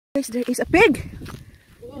Guys, there is a pig.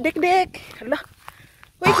 Dik-dik. Hala.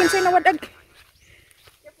 Uy, kinsay nawadag.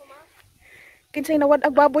 Kinsay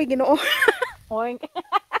nawadag baboy, Ginoo. Oink.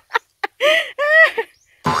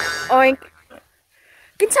 Oink.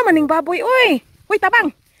 Kinsa maning baboy, uy. Uy,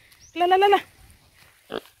 tabang. Lalalala.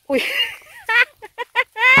 Uy.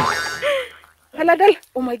 Haladal.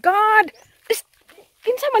 Oh my God.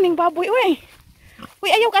 Kinsa maning baboy, uy.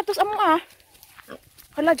 Uy, ayaw katos amo ah.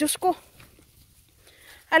 Hala, Diyos ko.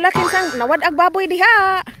 Hala, kinsang nawadag baboy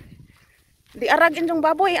diha. Di arag inyong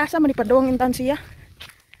baboy. Asa man ipadong intan siya.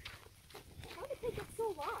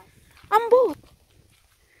 Ambot.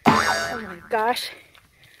 Oh my gosh.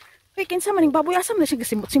 Uy, kinsa maning baboy. Asa man siya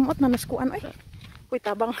simot-simot na naskuan. Uy,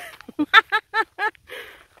 tabang.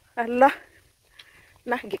 Hala.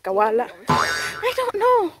 Nah, gikawala. I don't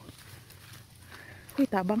know. Uy,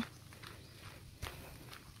 tabang.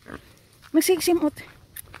 Magsigsimot.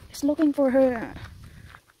 He's looking for her.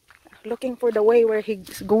 Looking for the way where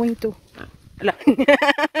he's going to. Hala.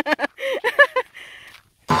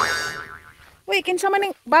 Uy, kinsa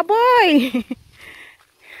maning baboy.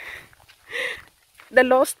 The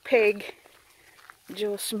lost pig.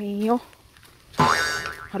 Diyos mio.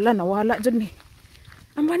 Hala, nawala dyan eh.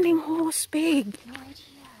 Ang maning host pig. No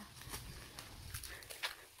idea.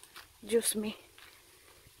 Diyos me.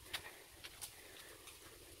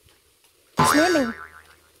 Smelling.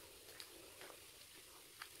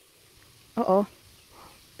 Uh-oh.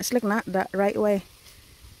 It's like not the right way.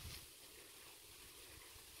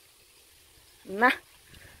 Nah.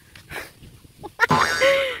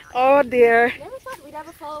 Oh dear. Never thought we'd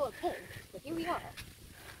ever follow a pig, but here we are.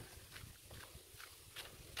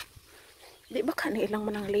 Di ba ka ilang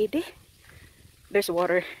manang lady? There's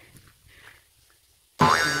water.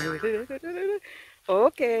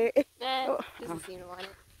 Okay. Doesn't seem to want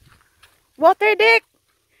it. Water, Dick!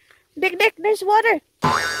 Dick, Dick, there's water!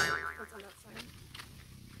 What's on that side?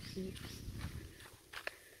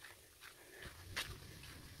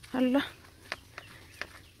 Hala.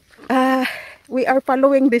 We are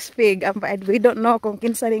following this pig. We don't know kung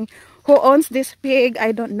kinsaling who owns this pig.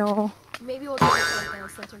 I don't know. Maybe we'll take it to like the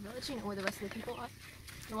center village, you know, where the rest of the people are.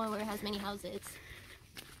 The one where it has many houses.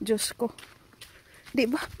 Diyos ko. Di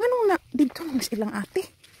ba? Manong na, dito nang silang ate.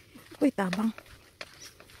 Uy, tabang.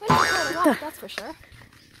 Well, it's a walk, that's for sure.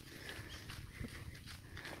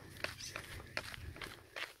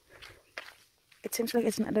 It seems like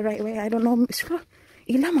it's not the right way. I don't know.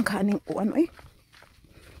 Ilang magkaaning uan, oy.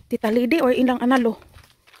 Tita Lady or ilang analo.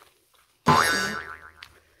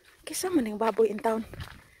 Kisa man yung baboy in town.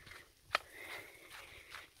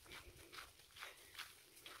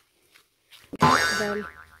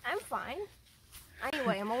 I'm fine.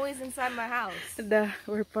 Anyway, I'm always inside my house.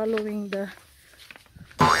 We're following the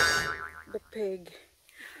pig.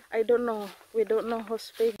 I don't know. We don't know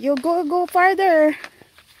who's pig. You go farther.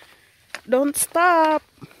 Don't stop.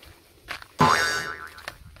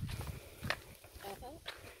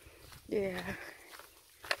 Yeah.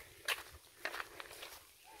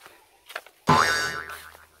 Oh,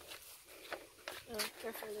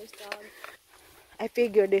 careful, there's dog. I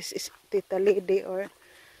figure this is Tita Lady or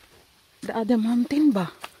the other mountain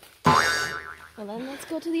ba? Well then, let's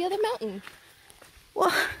go to the other mountain.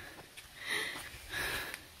 What?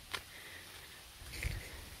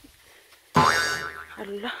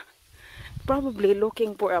 Allah. Probably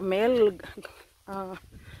looking for a male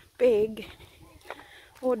pig.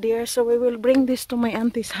 Oh dear, so we will bring this to my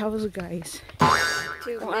auntie's house, guys.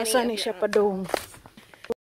 Kung asa ni siya padong.